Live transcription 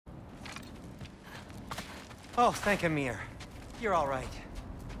Oh, thank Amir. You're all right.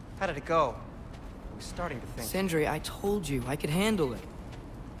 How did it go? I was starting to think... Sindri, I told you I could handle it.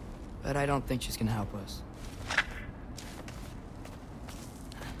 But I don't think she's gonna help us.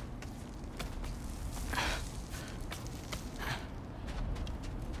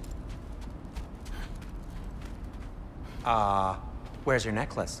 Where's your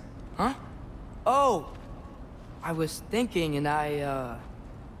necklace? Huh? Oh! I was thinking and I,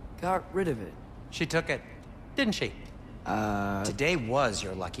 got rid of it. She took it, didn't she? Today was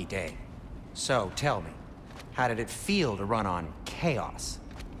your lucky day. So, tell me, how did it feel to run on chaos?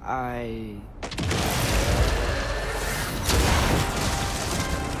 I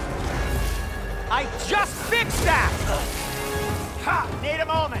just fixed that! Ha! Need a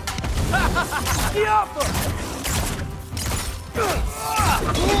moment! The offer!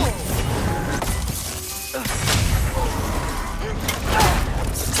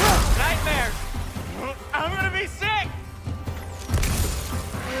 Nightmares! I'm gonna be sick!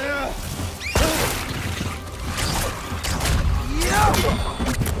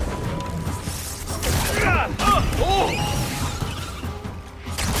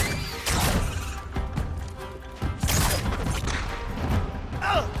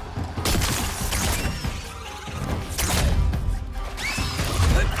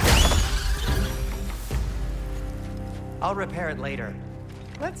 I'll repair it later.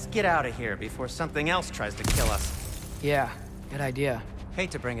 Let's get out of here before something else tries to kill us. Yeah, good idea.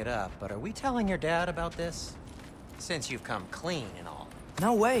 Hate to bring it up, but are we telling your dad about this? Since you've come clean and all.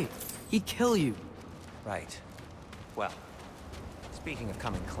 No way. He'd kill you. Right. Well, speaking of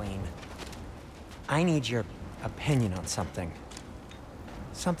coming clean, I need your opinion on something.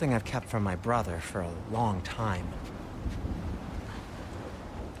 Something I've kept from my brother for a long time.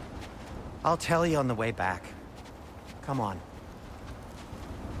 I'll tell you on the way back. Come on.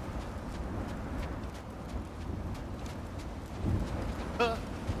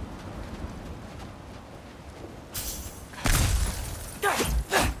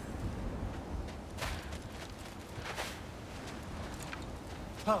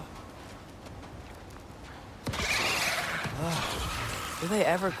 Do they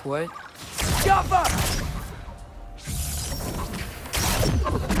ever quit?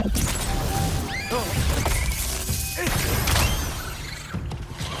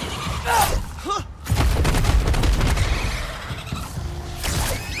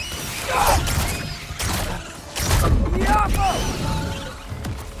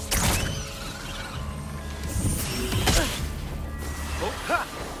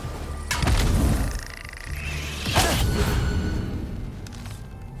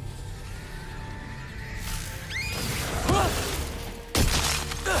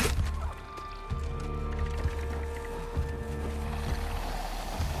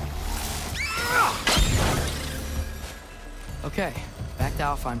 Okay, back to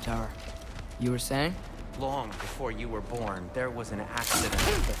Alfheim Tower. You were saying? Long before you were born, there was an accident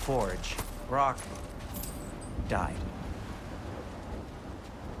at the forge. Brock died.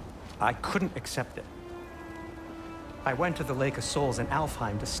 I couldn't accept it. I went to the Lake of Souls in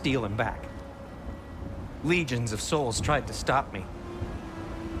Alfheim to steal him back. Legions of souls tried to stop me.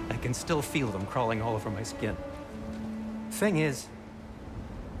 I can still feel them crawling all over my skin. Thing is,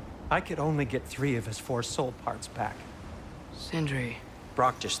 I could only get 3 of his 4 soul parts back. Sindri.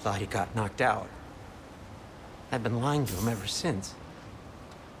 Brock just thought he got knocked out. I've been lying to him ever since.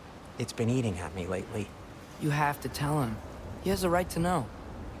 It's been eating at me lately. You have to tell him. He has a right to know.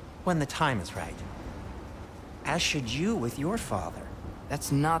 When the time is right. As should you with your father.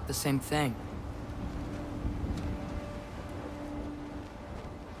 That's not the same thing.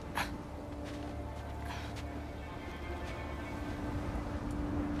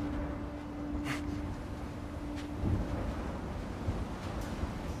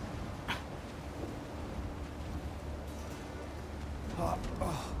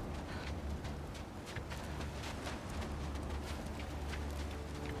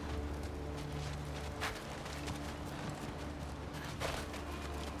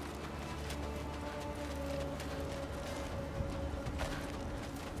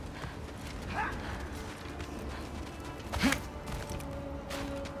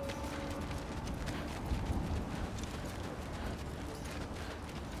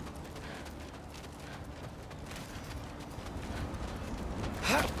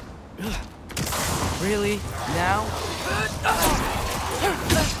 Really? Now?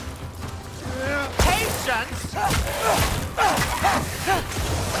 Patience!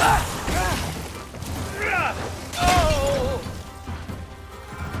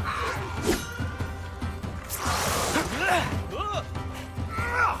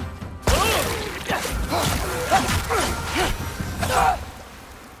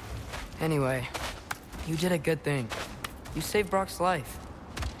 Anyway, you did a good thing. You saved Brock's life.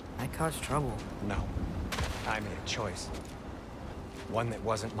 I caused trouble. No. I made a choice. One that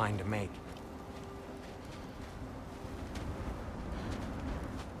wasn't mine to make.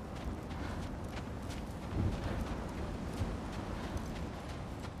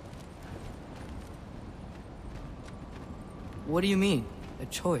 What do you mean? A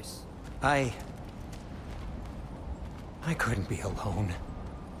choice? I couldn't be alone.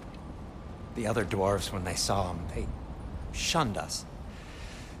 The other dwarves, when they saw him, they shunned us.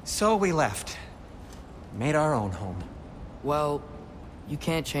 So we left. Made our own home. Well, you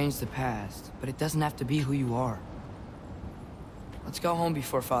can't change the past, but it doesn't have to be who you are. Let's go home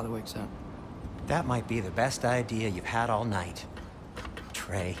before Father wakes up. That might be the best idea you've had all night.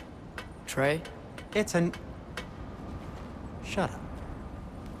 Trey. Trey? It's an... Shut up.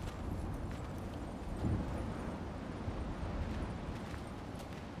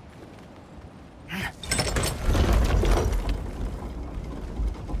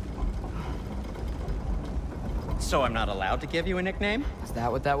 So I'm not allowed to give you a nickname? Is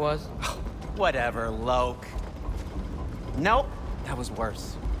that what that was? Whatever, Loke. Nope, that was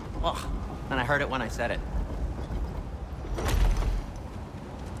worse. Ugh, and I heard it when I said it.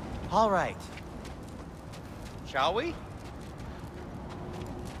 All right. Shall we?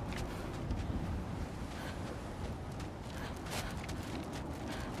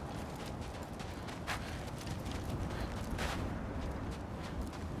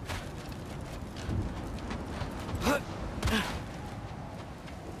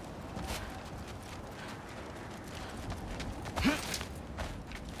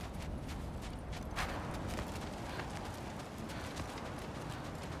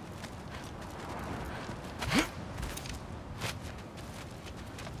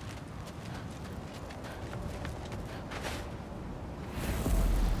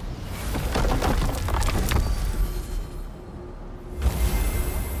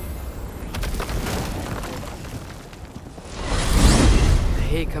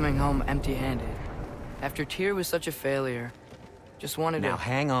 I hate coming home empty-handed. After Tyr was such a failure, just wanted Now to...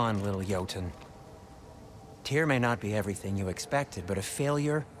 hang on, little Jotun. Tyr may not be everything you expected, but a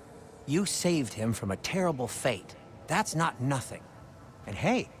failure? You saved him from a terrible fate. That's not nothing. And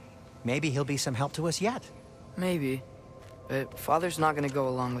hey, maybe he'll be some help to us yet. Maybe. But Father's not gonna go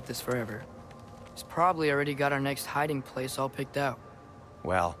along with this forever. He's probably already got our next hiding place all picked out.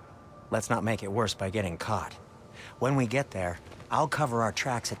 Well, let's not make it worse by getting caught. When we get there, I'll cover our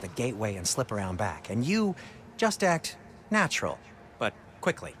tracks at the gateway and slip around back. And you just act natural, but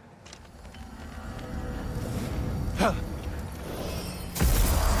quickly. Go,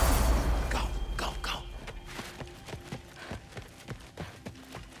 go, go.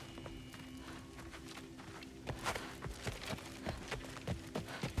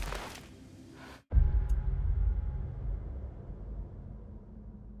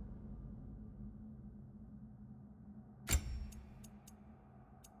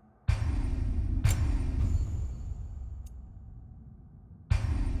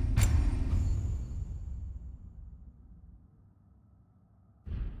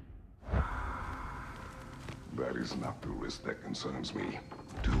 That is not the risk that concerns me.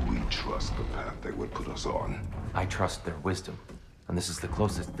 Do we trust the path they would put us on? I trust their wisdom, and this is the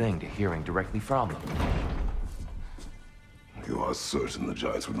closest thing to hearing directly from them. You are certain the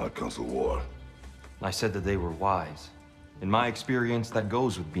Giants would not counsel war? I said that they were wise. In my experience, that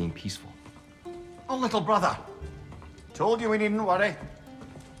goes with being peaceful. Oh, little brother. Told you we needn't worry.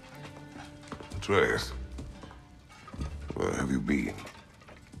 Atreus, where have you been?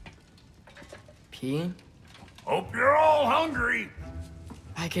 Peeing? Hope you're all hungry.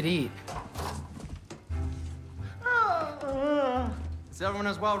 I could eat. Is everyone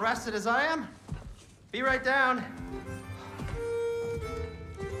as well rested as I am? Be right down.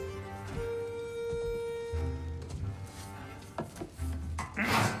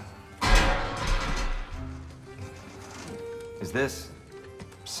 Is this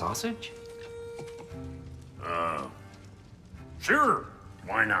sausage? Sure.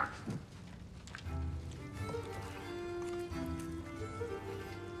 Why not?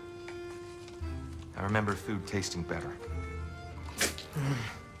 I remember food tasting better.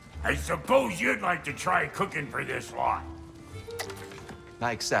 I suppose you'd like to try cooking for this lot.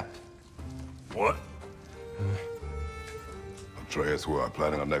 I accept. What? Atreus, we are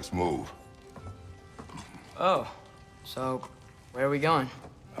planning our next move. Oh, so where are we going?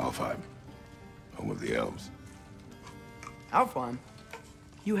 Alfheim, home of the elves. Alfheim?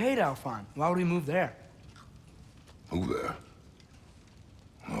 You hate Alfheim. Why would we move there? Who there?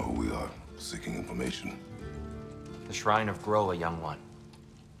 Oh, we are seeking information. The Shrine of Groa, young one.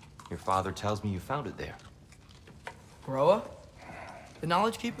 Your father tells me you found it there. Groa? The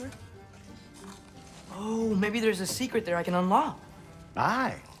Knowledge Keeper? Oh, maybe there's a secret there I can unlock.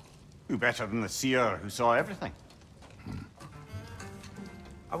 Aye. Who better than the seer who saw everything?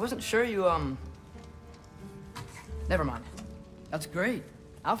 I wasn't sure you, Never mind. That's great.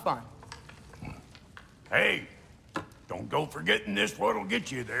 Alfheim. Hey, don't go forgetting this what'll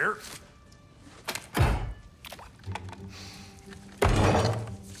get you there.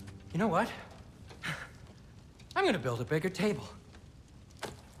 You know what? I'm gonna build a bigger table.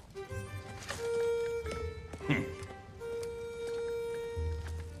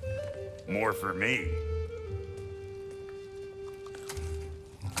 More for me.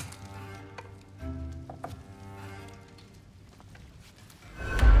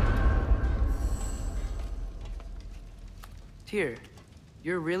 Tyr,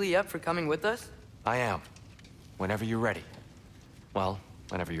 you're really up for coming with us? I am. Whenever you're ready. Well,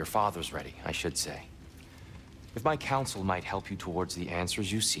 whenever your father's ready, I should say. If my counsel might help you towards the answers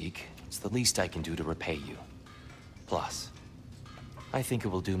you seek, it's the least I can do to repay you. Plus, I think it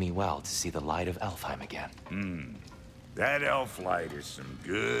will do me well to see the light of Alfheim again. That elf light is some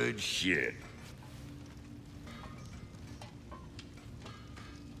good shit.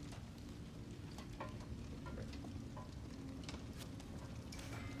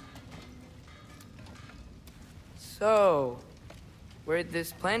 So, where'd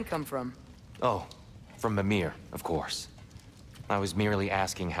this plan come from? Oh, from Mimir, of course. I was merely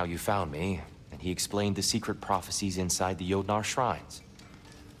asking how you found me, and he explained the secret prophecies inside the Jotnar shrines.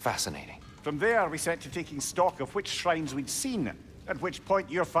 Fascinating. From there, we set to taking stock of which shrines we'd seen, at which point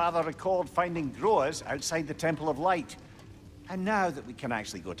your father recalled finding Groa's outside the Temple of Light. And now that we can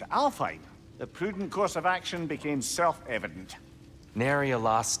actually go to Alfheim, the prudent course of action became self-evident. Nary a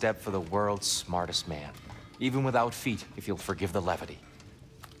lost step for the world's smartest man. Even without feet, if you'll forgive the levity.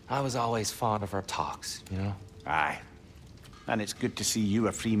 I was always fond of our talks, you know? Aye. And it's good to see you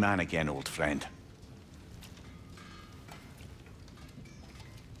a free man again, old friend.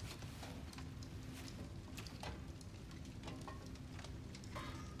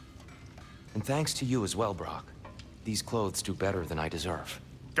 And thanks to you as well, Brock. These clothes do better than I deserve.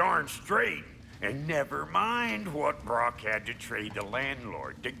 Darn straight. And never mind what Brock had to trade the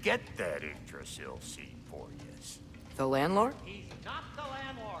landlord to get that Yggdrasil seed for yous. The landlord? He's not the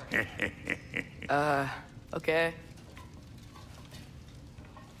landlord. Okay.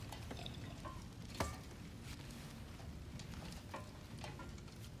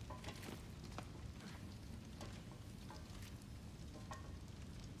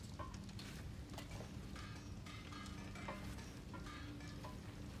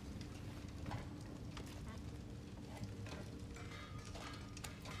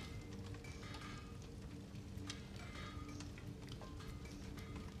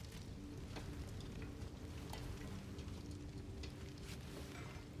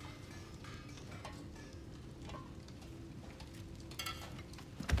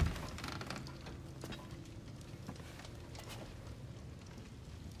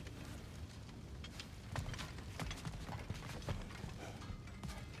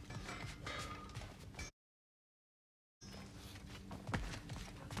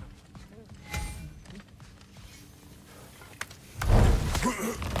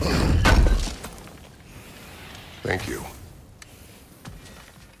 Thank you.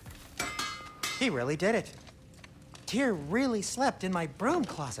 He really did it. Tyr really slept in my broom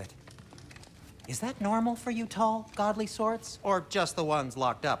closet. Is that normal for you tall, godly sorts? Or just the ones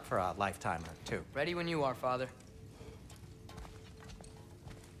locked up for a lifetime or two? Ready when you are, Father.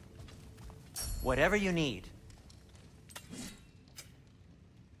 Whatever you need.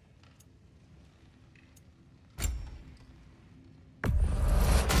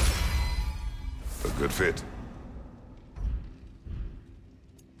 A good fit.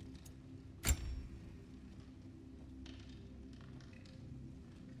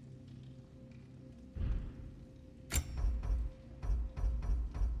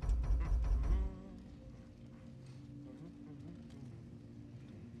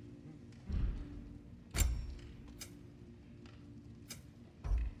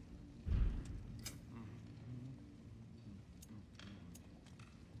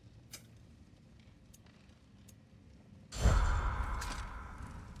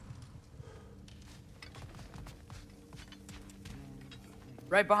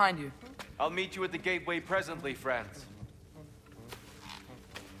 Right behind you. I'll meet you at the gateway presently, friends.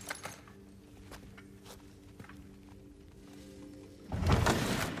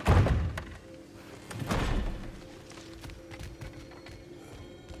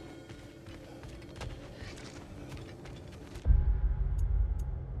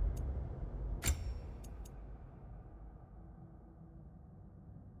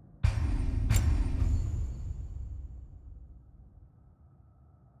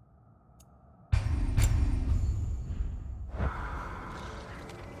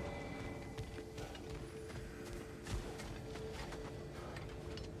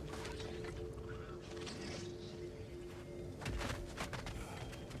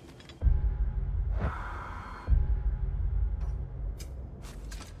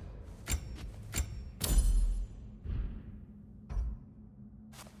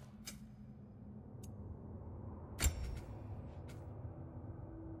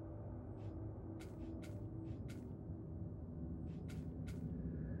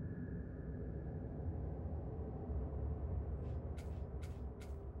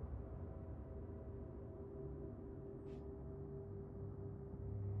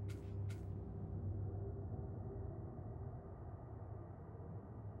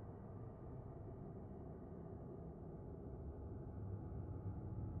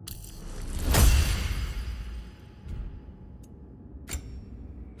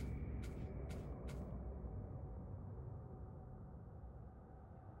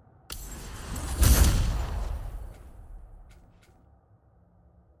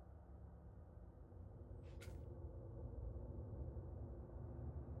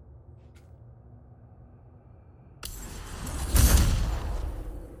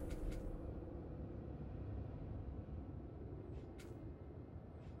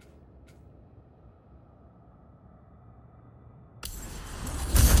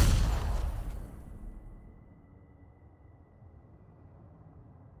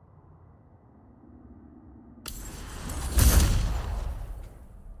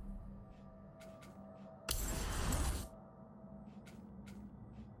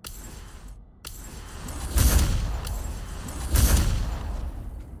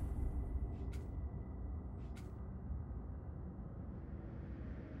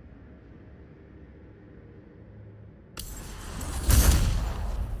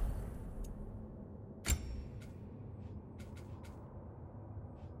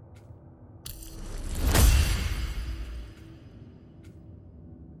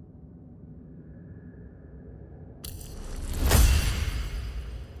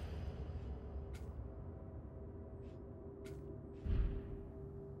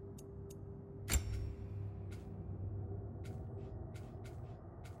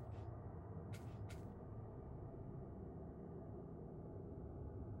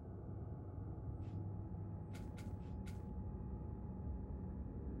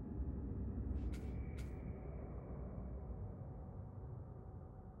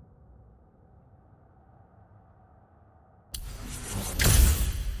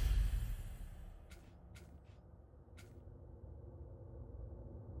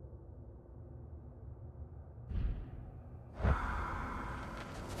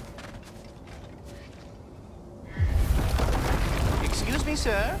 me,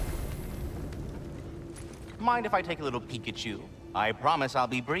 sir. Mind if I take a little peek at you? I promise I'll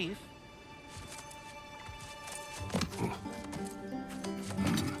be brief.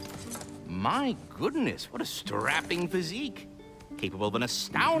 My goodness, what a strapping physique. Capable of an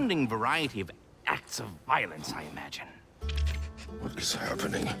astounding variety of acts of violence, I imagine. What is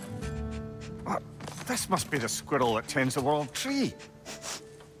happening? This must be the squirrel that tends the world tree.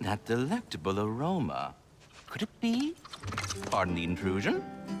 That delectable aroma. Could it be? Pardon the intrusion.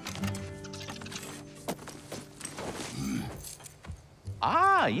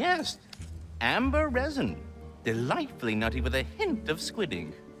 Ah, yes. Amber resin. Delightfully nutty with a hint of squid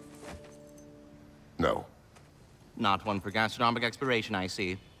ink. No. Not one for gastronomic exploration, I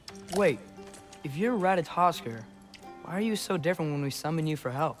see. Wait, if you're Ratatosker, why are you so different when we summon you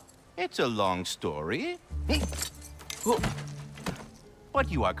for help? It's a long story.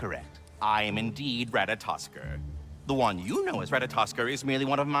 But you are correct. I am indeed Ratatosker. The one you know as Ratatosker is merely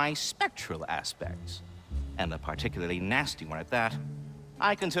one of my spectral aspects. And a particularly nasty one at that.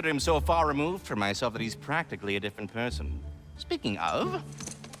 I consider him so far removed from myself that he's practically a different person. Speaking of...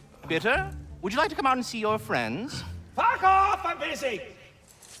 Bitter, would you like to come out and see your friends? Fuck off! I'm busy!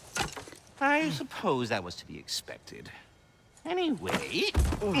 I suppose that was to be expected. Anyway...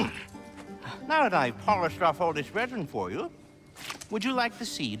 Now that I've polished off all this resin for you, would you like the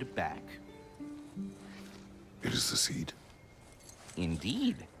seed back? It is the seed.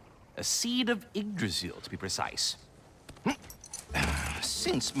 Indeed. A seed of Yggdrasil, to be precise.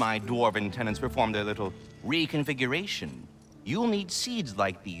 Since my dwarven tenants performed their little reconfiguration, you'll need seeds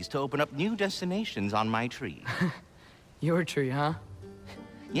like these to open up new destinations on my tree. Your tree, huh?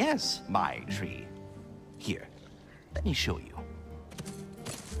 Yes, my tree. Here, let me show you.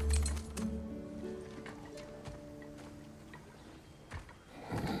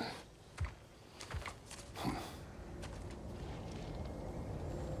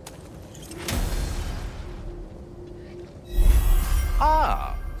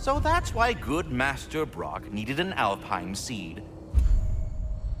 Ah, so that's why good Master Brock needed an Alpine seed.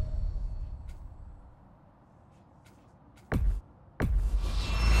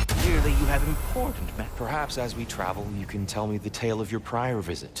 Clearly you have important Perhaps as we travel, you can tell me the tale of your prior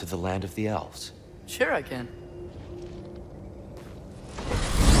visit to the land of the elves. Sure I can.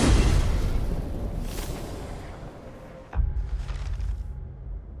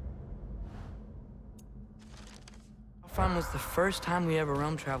 Alfheim was the first time we ever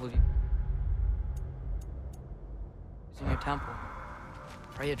realm traveled using your temple.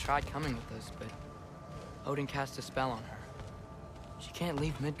 Freya tried coming with us, but Odin cast a spell on her. She can't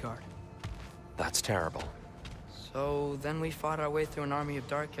leave Midgard. That's terrible. So then we fought our way through an army of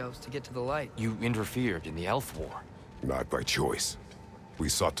dark elves to get to the light. You interfered in the Elf War. Not by choice. We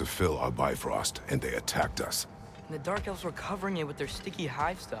sought to fill our Bifrost, and they attacked us. And the dark elves were covering it with their sticky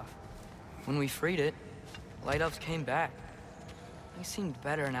hive stuff. When we freed it, light elves came back. They seemed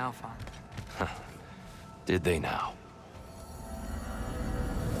better in Alfheim. Did they now?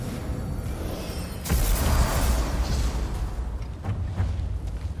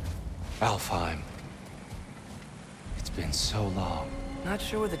 Alfheim. It's been so long. Not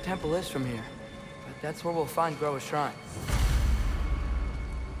sure where the temple is from here, but that's where we'll find Groa's shrine.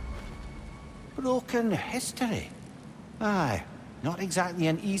 Broken history. Aye, not exactly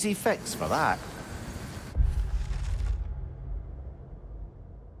an easy fix for that.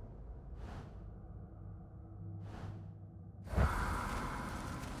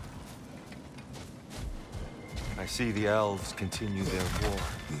 I see the elves continue their war.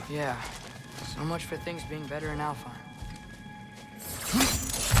 Yeah, so much for things being better in Alfheim.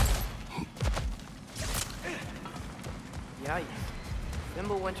 Yikes.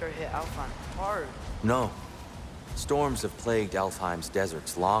 Fimbulwinter hit Alfheim hard. No. Storms have plagued Alfheim's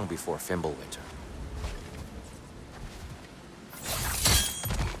deserts long before Fimbulwinter.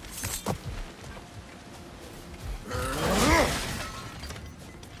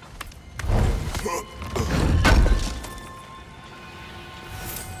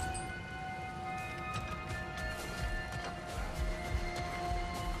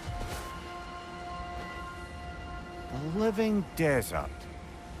 A living desert.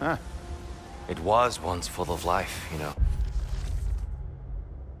 Huh. It was once full of life, you know.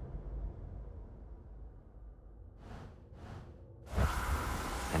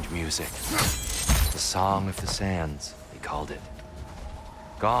 And music. The Song of the Sands, they called it.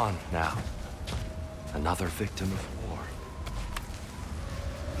 Gone now. Another victim of war.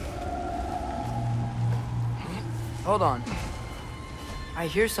 Hold on. I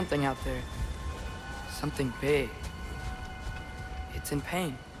hear something out there. Something big. It's in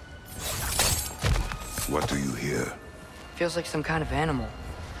pain. What do you hear? Feels like some kind of animal.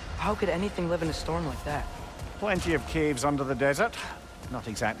 How could anything live in a storm like that? Plenty of caves under the desert. Not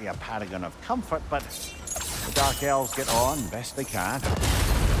exactly a paragon of comfort, but the Dark Elves get on best they can.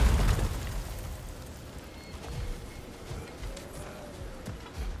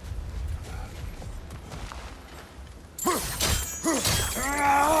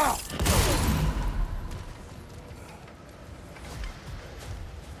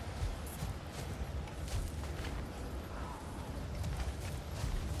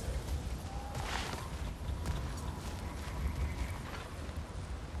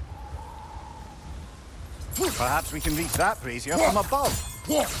 Perhaps we can reach that brazier from above.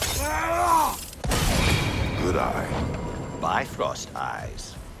 Good eye. Bifrost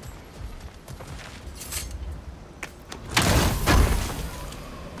eyes.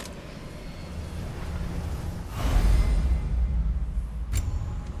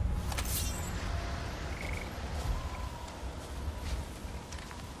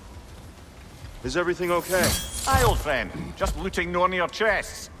 Is everything okay? Aye, old friend. Just looting Nornir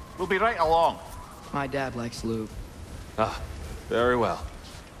chests. We'll be right along. My dad likes loot. Ah, very well.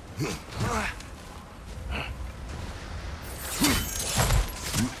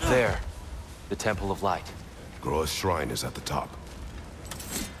 There. The Temple of Light. Groa's shrine is at the top.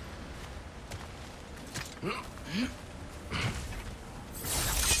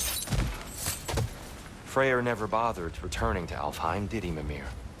 Freyr never bothered returning to Alfheim, did he, Mimir?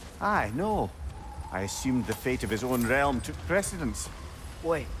 Aye, no. I assumed the fate of his own realm took precedence.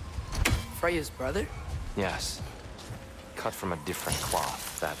 Wait, Freya's brother? Yes. Cut from a different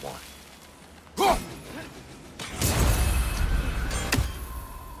cloth, that one.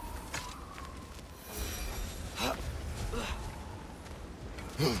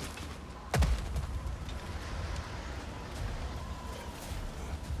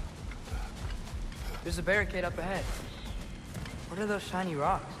 There's a barricade up ahead. What are those shiny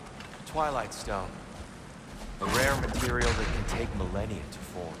rocks? Twilight Stone. A rare material that can take millennia to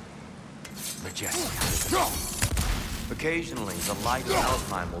form. Majestic. Occasionally, the light of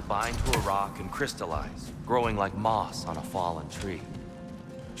Alfheim will bind to a rock and crystallize, growing like moss on a fallen tree.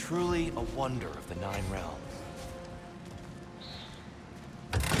 Truly a wonder of the Nine Realms.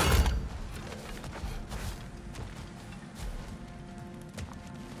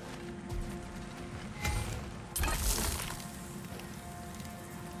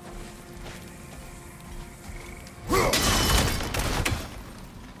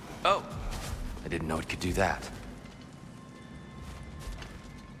 Oh, I didn't know it could do that.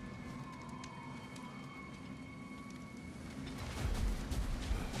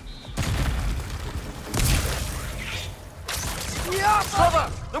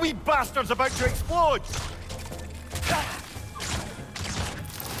 Cover! The wee bastard's about to explode!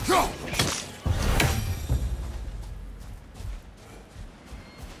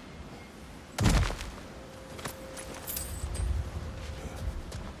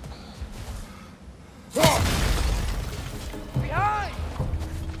 Behind!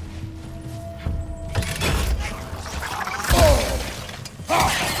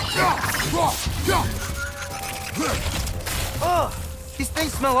 Ugh! These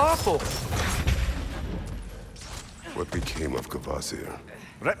things smell awful. What became of Kvasir?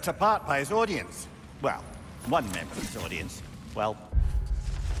 Ripped apart by his audience. Well, one member of his audience. Well...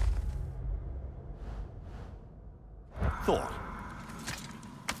 Thor.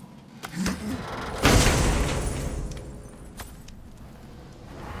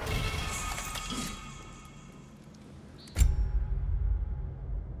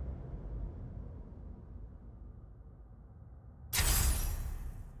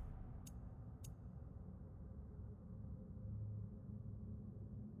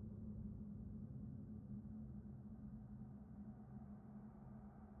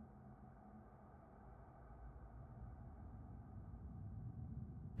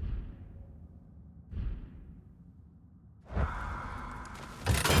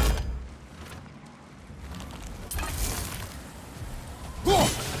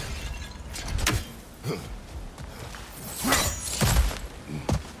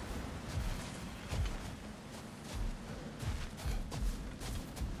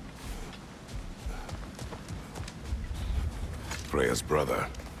 Freya's brother.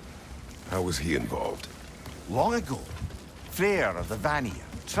 How was he involved? Long ago, Freyr of the Vanir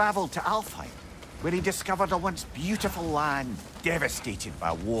traveled to Alfheim, where he discovered a once beautiful land devastated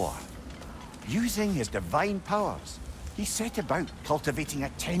by war. Using his divine powers, he set about cultivating a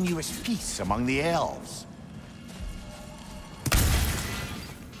tenuous peace among the elves.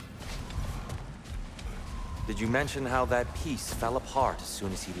 Did you mention how that piece fell apart as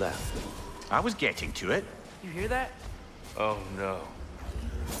soon as he left? I was getting to it. You hear that? Oh, no.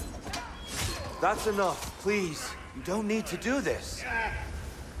 That's enough, please. You don't need to do this.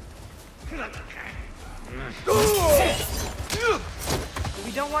 We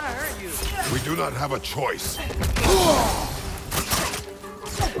don't want to hurt you. We do not have a choice.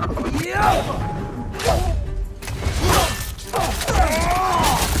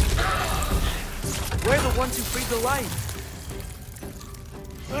 We're the ones who freed the light.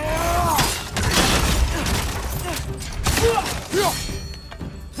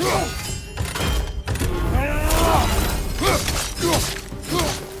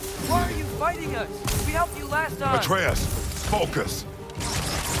 Why are you fighting us? We helped you last time. Atreus, focus.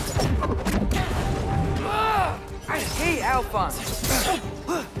 I hate Alphonse.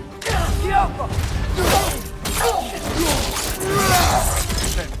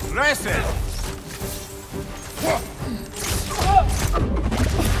 Impressive!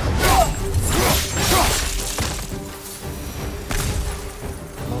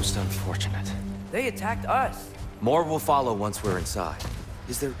 Most unfortunate. They attacked us. More will follow once we're inside.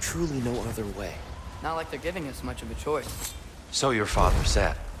 Is there truly no other way? Not like they're giving us much of a choice. So your father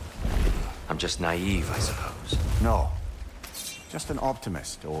said. I'm just naive, I suppose. No. Just an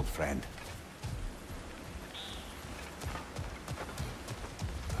optimist, old friend.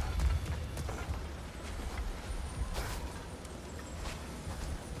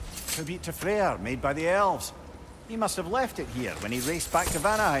 Tribute to Freyr, made by the elves. He must have left it here when he raced back to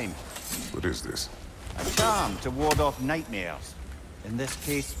Vanaheim. What is this? A charm to ward off nightmares. In this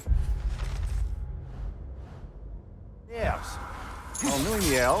case... elves. Well, knowing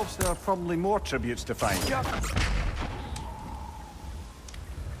the elves, there are probably more tributes to find.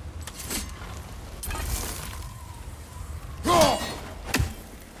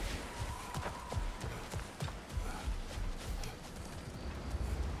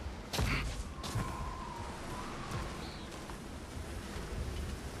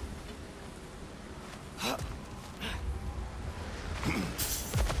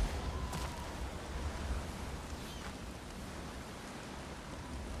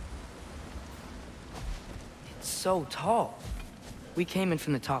 So tall. We came in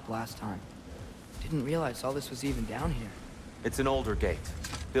from the top last time. Didn't realize all this was even down here. It's an older gate,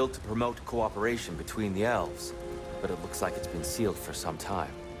 built to promote cooperation between the elves, but it looks like it's been sealed for some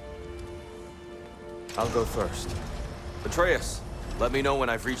time. I'll go first. Atreus, let me know when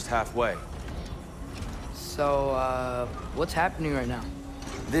I've reached halfway. So, what's happening right now?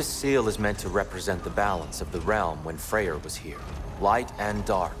 This seal is meant to represent the balance of the realm when Freyr was here. Light and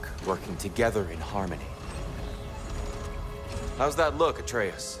dark, working together in harmony. How's that look,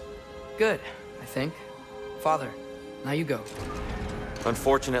 Atreus? Good, I think. Father, now you go.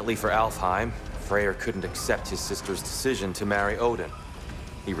 Unfortunately for Alfheim, Freyr couldn't accept his sister's decision to marry Odin.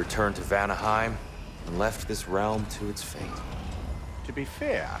 He returned to Vanaheim and left this realm to its fate. To be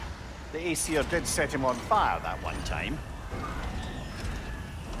fair, the Aesir did set him on fire that one time.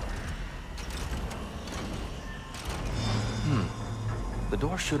 The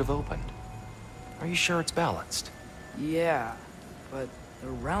door should have opened. Are you sure it's balanced? Yeah, but the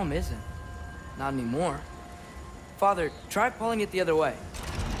realm isn't. Not anymore. Father, try pulling it the other way.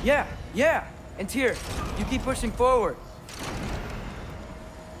 Yeah! And Tyr, you keep pushing forward.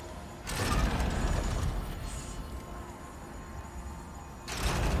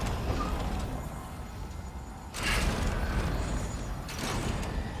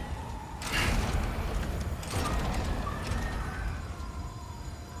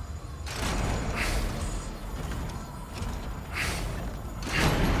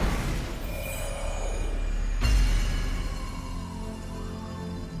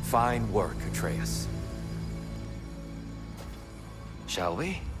 Fine work, Atreus. Shall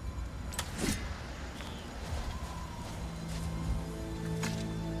we?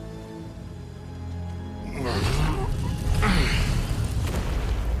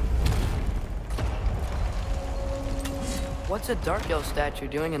 What's a Dark Elf statue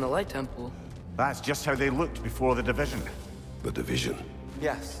doing in the Light Temple? That's just how they looked before the division. The division.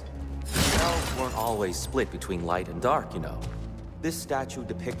 Yes. The elves weren't always split between light and dark, you know. This statue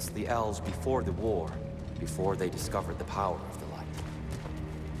depicts the elves before the war, before they discovered the power of the light.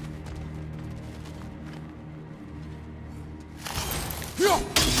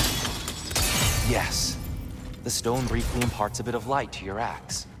 Yes. The stone briefly imparts a bit of light to your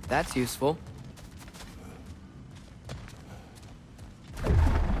axe. That's useful.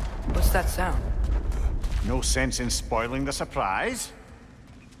 What's that sound? No sense in spoiling the surprise.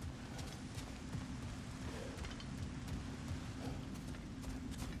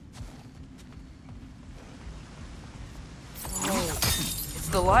 It's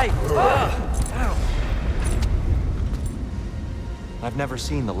the light. Ah! Ow. I've never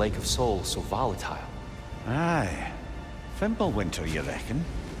seen the Lake of Souls so volatile. Aye. Fimbulwinter, you reckon?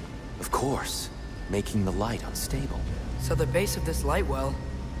 Of course, making the light unstable. So the base of this light well,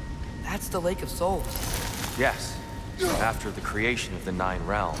 that's the Lake of Souls. Yes. After the creation of the Nine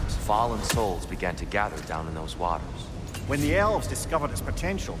Realms, fallen souls began to gather down in those waters. When the elves discovered its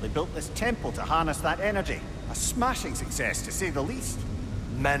potential, they built this temple to harness that energy. A smashing success, to say the least.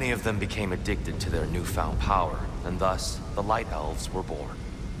 Many of them became addicted to their newfound power, and thus, the Light Elves were born.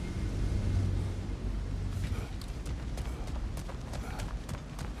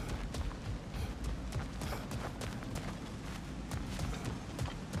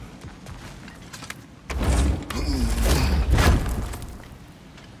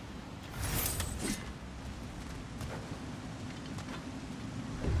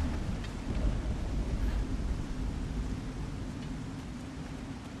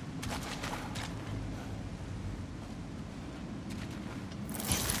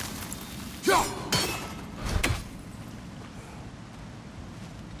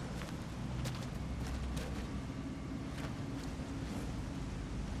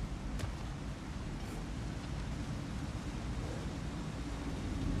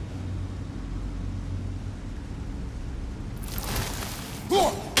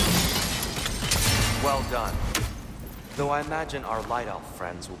 Well done. Though I imagine our Light Elf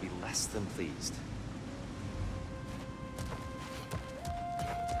friends will be less than pleased.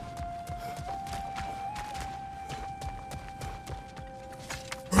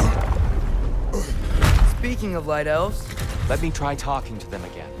 Speaking of Light Elves... Let me try talking to them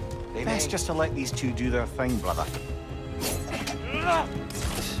again. They Best may... just to let these two do their thing, brother.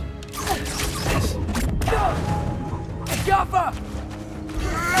 Jaffa!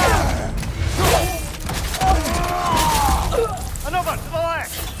 Another to the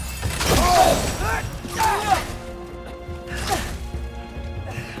left!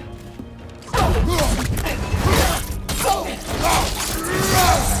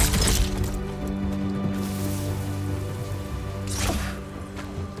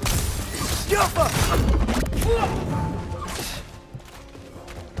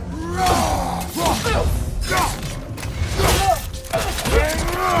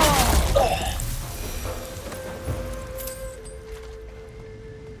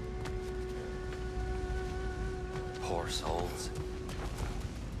 Poor souls.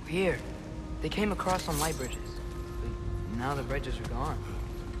 Weird. They came across on light bridges. But now the bridges are gone.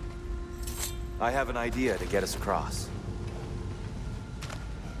 I have an idea to get us across.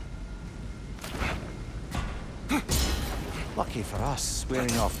 Lucky for us,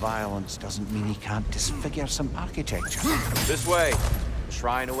 swearing off violence doesn't mean he can't disfigure some architecture. This way. The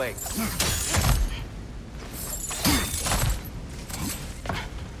shrine awaits.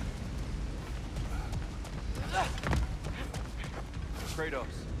 Kratos,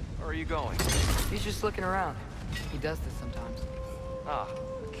 where are you going? He's just looking around. He does this sometimes. Ah,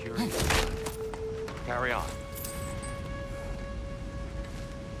 curious. Carry on.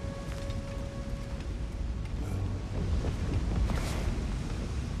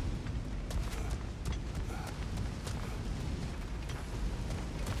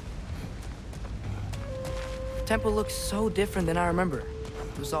 The temple looks so different than I remember.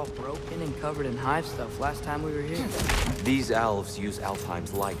 It was all broken and covered in hive stuff last time we were here. These elves use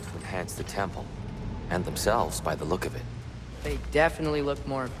Alfheim's light to enhance the temple. And themselves, by the look of it. They definitely look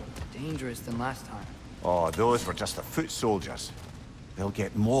more dangerous than last time. Oh, those were just the foot soldiers. They'll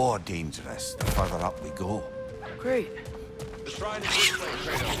get more dangerous the further up we go. Great. The shrine is this way,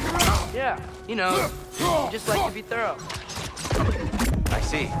 Kratos. Yeah, you know, you just like to be thorough. I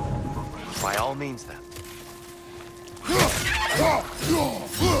see. By all means, then.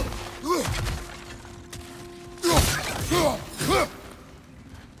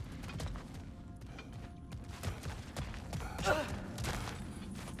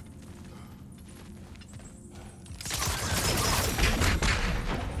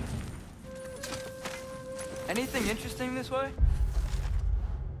 Anything interesting this way?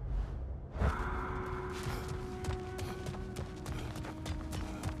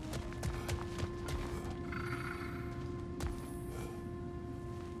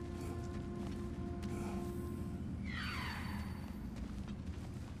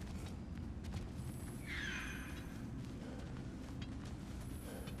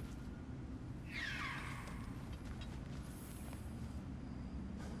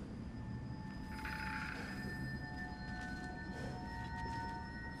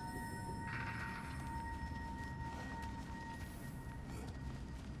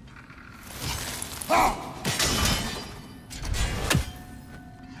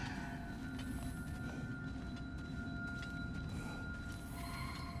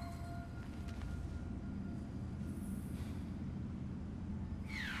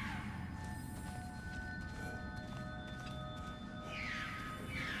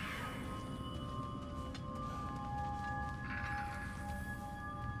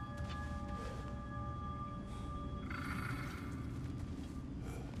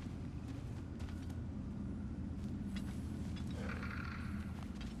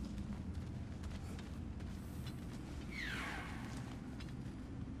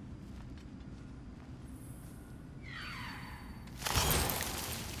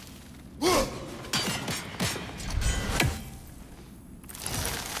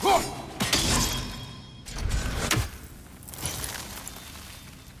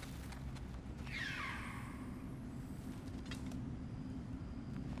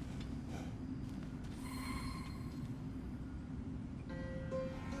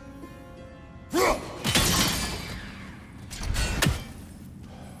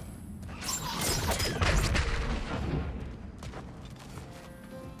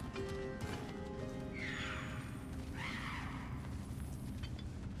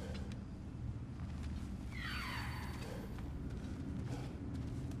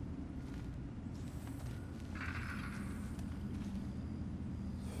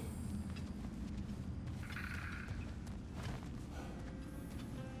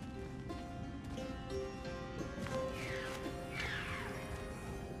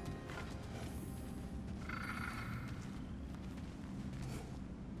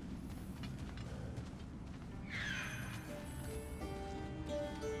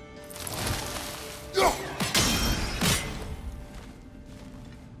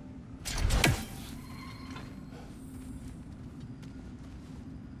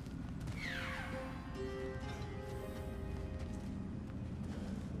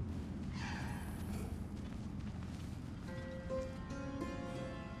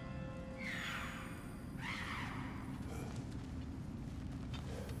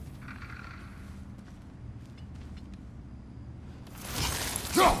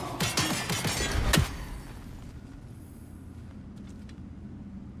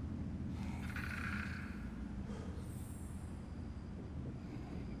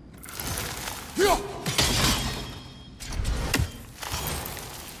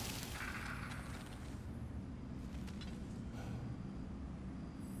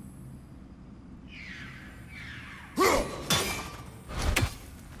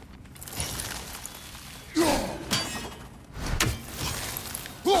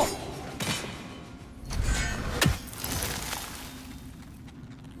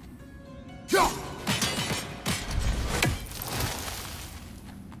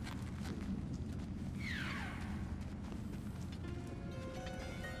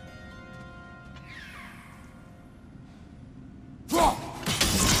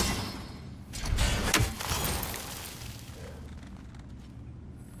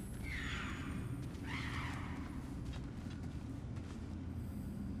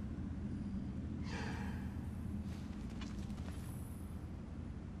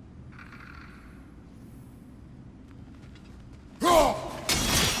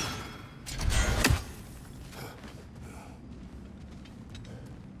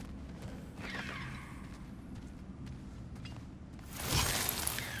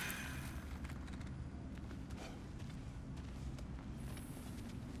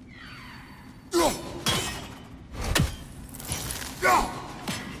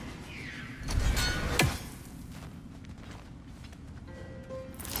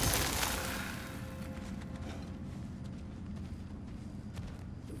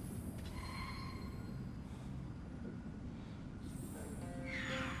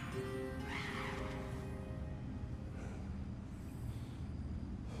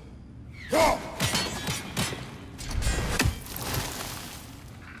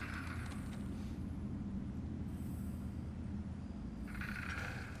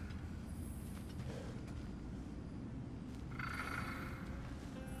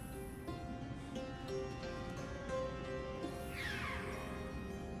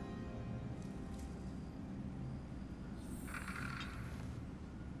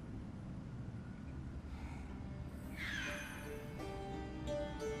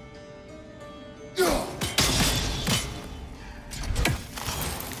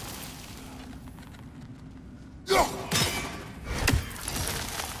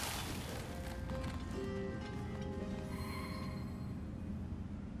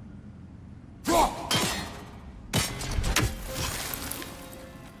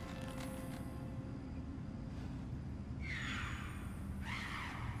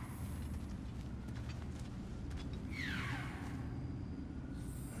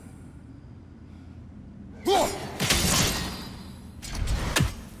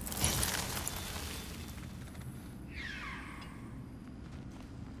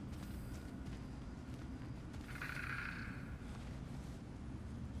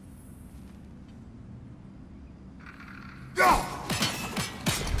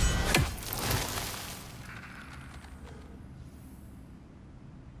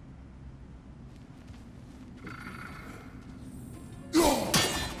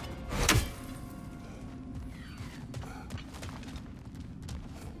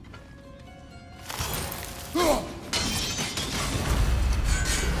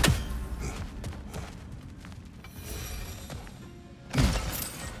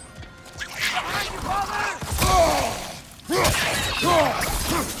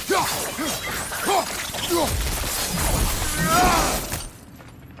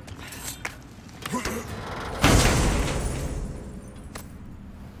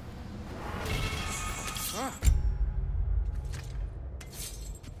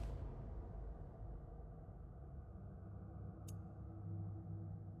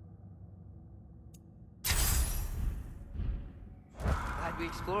 Glad we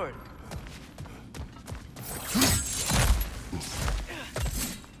explored.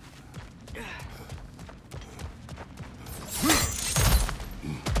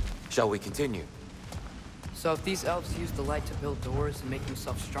 Shall we continue? So if these elves use the light to build doors and make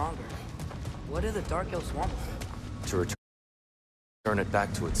themselves stronger, what do the Dark Elves want with it? To return it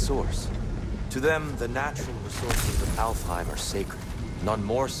back to its source. To them, the natural resources of Alfheim are sacred, none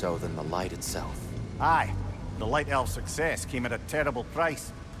more so than the light itself. Aye, the Light Elf's success came at a terrible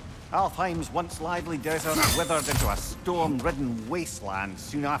price. Alfheim's once lively desert withered into a storm-ridden wasteland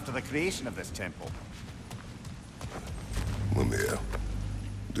soon after the creation of this temple. Mimir,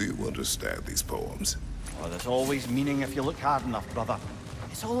 do you understand these poems? Oh, there's always meaning if you look hard enough, brother.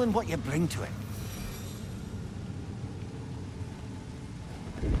 It's all in what you bring to it.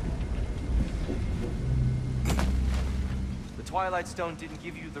 The Twilight Stone didn't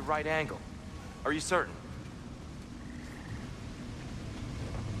give you the right angle. Are you certain?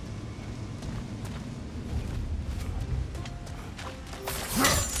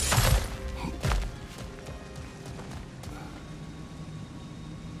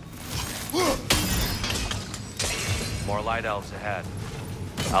 more light elves ahead.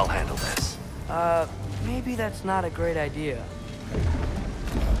 I'll handle this. Maybe that's not a great idea.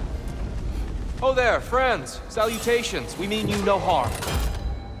 Oh there, friends. Salutations. We mean you no harm.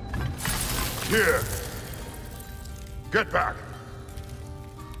 Here! Get back!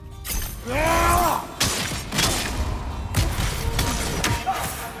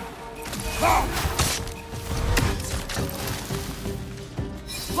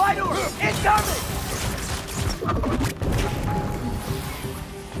 Lightor! Incoming!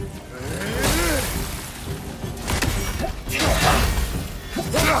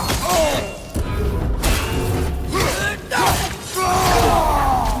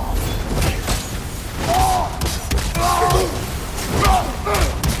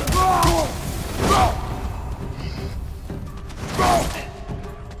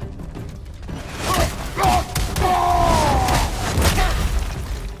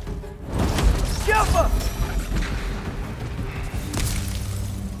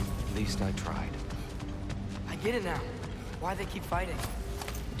 At least I tried. I get it now. Why they keep fighting.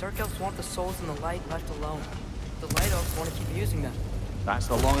 The Dark Elves want the souls in the light left alone. The Light Elves want to keep using them. That's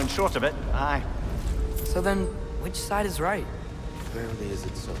the long and short of it. Aye. So then, which side is right? Rarely is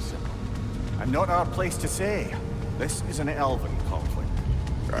it so simple. And not our place to say. This is an elven conflict.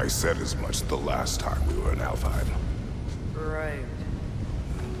 I said as much the last time we were in Alfheim. Right.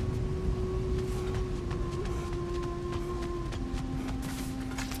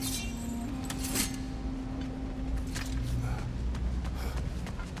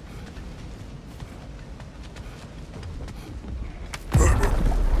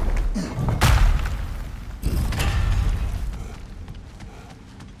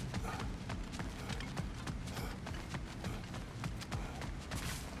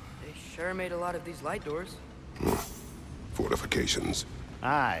 Sure made a lot of these light doors. Fortifications.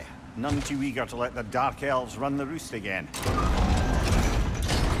 Aye. None too eager to let the Dark Elves run the roost again.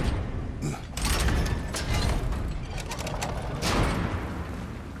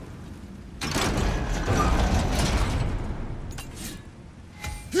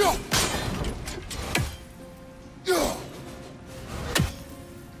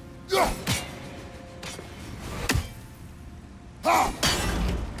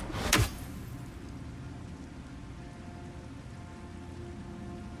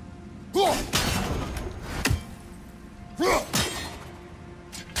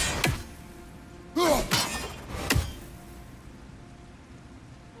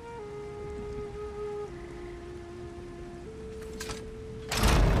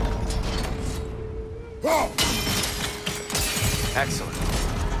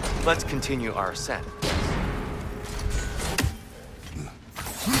 Excellent. Let's continue our ascent.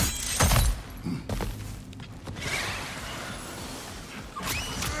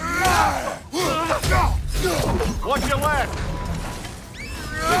 Watch your left!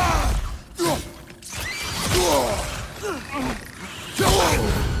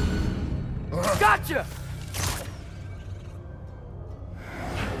 Gotcha!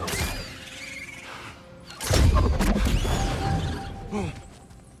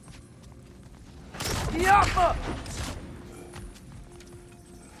 Yappa!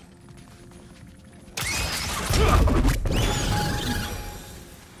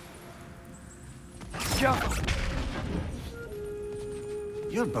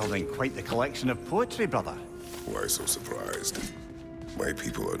 You're building quite the collection of poetry, brother. Why so surprised? My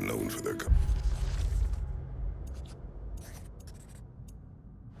people are known for their...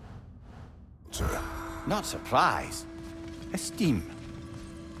 culture. Not surprise. Esteem.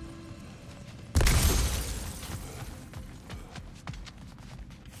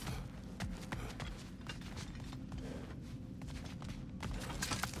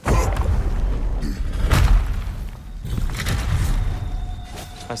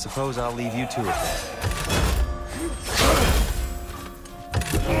 I suppose I'll leave you to it then.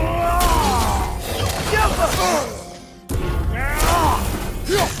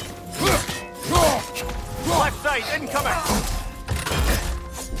 Left side, incoming!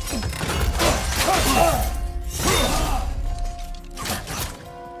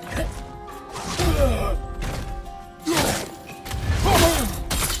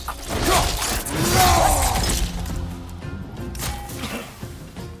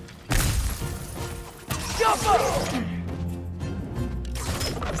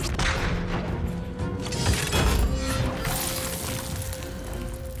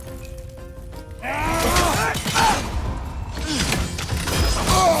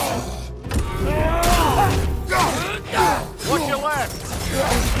 Watch your left!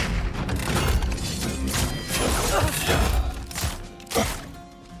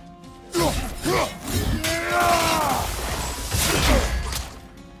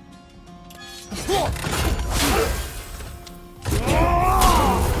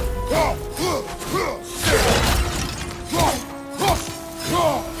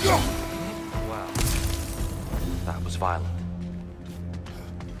 Wow. That was violent.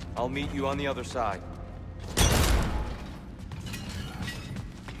 I'll meet you on the other side.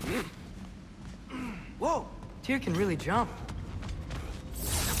 Whoa! Tyr can really jump.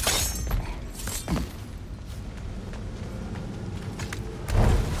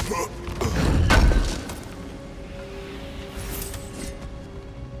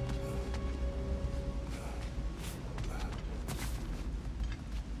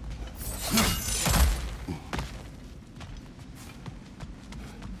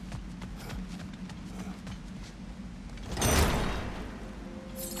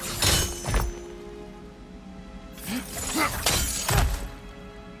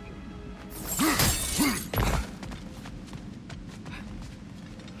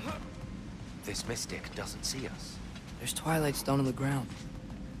 This mystic doesn't see us. There's Twilight Stone on the ground.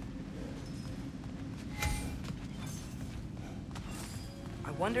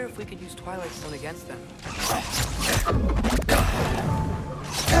 I wonder if we could use Twilight Stone against them.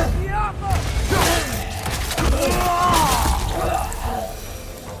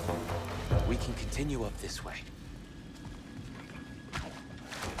 We can continue up this way.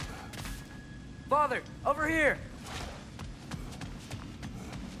 Father, over here!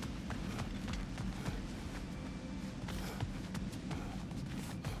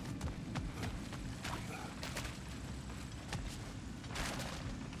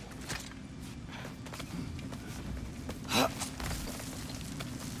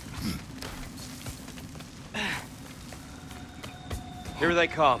 Here they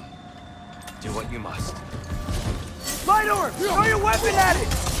come. Do what you must. Light orb! Throw your weapon at it!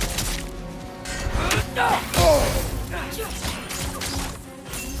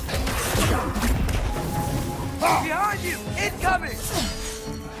 Behind you! Incoming!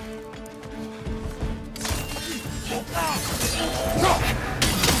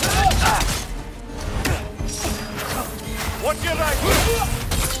 What did I do?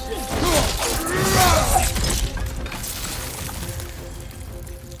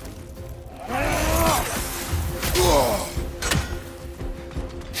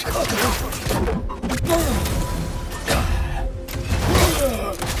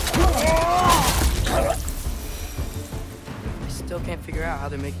 I still can't figure out how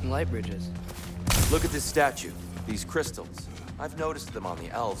they're making light bridges. Look at this statue. These crystals. I've noticed them on the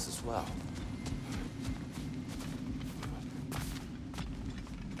elves as well.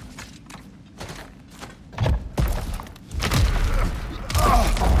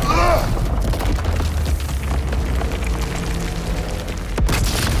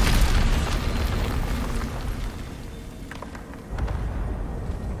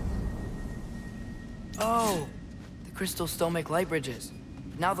 Oh, the crystals still make light bridges.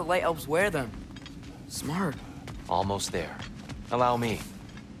 Now the light elves wear them. Smart. Almost there. Allow me.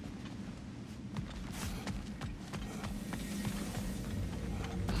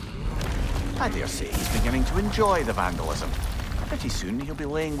 I dare say he's beginning to enjoy the vandalism. Pretty soon he'll be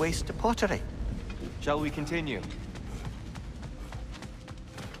laying waste to pottery. Shall we continue?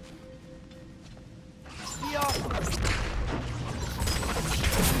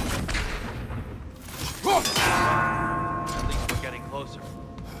 At least we're getting closer.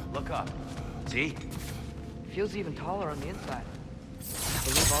 Look up. See? Feels even taller on the inside. I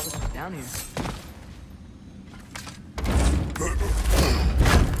believe all this was down here.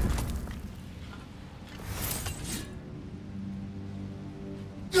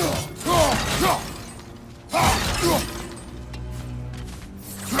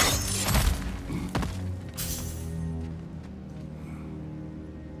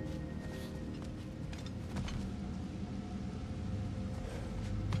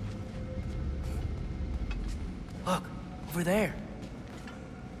 Look, over there.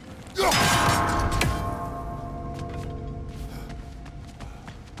 Just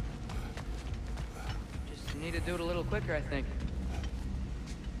need to do it a little quicker, I think.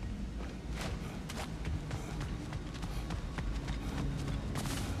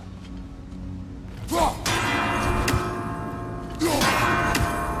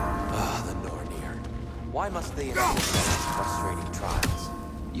 Ah, the Nornir. Why must they inflict these frustrating trials?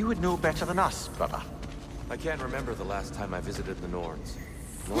 You would know better than us, brother. I can't remember the last time I visited the Norns.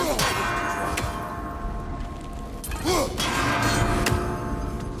 Nor do I wish to try.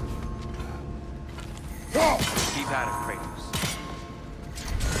 Keep at it, Kratos.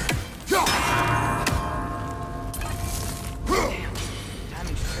 Damn,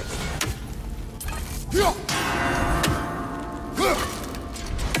 timing's tricky.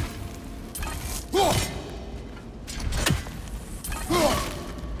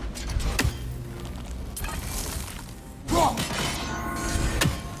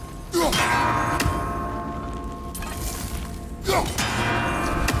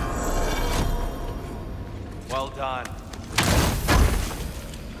 done.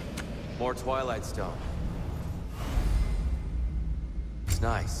 More Twilight Stone. It's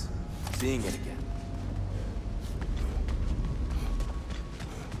nice, seeing it again.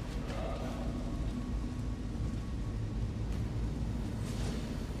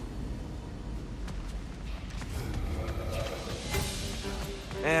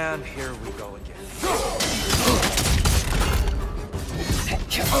 And here we go again.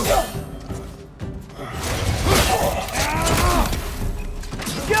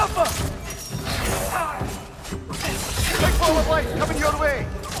 Big ball of light coming your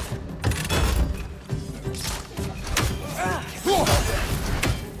way!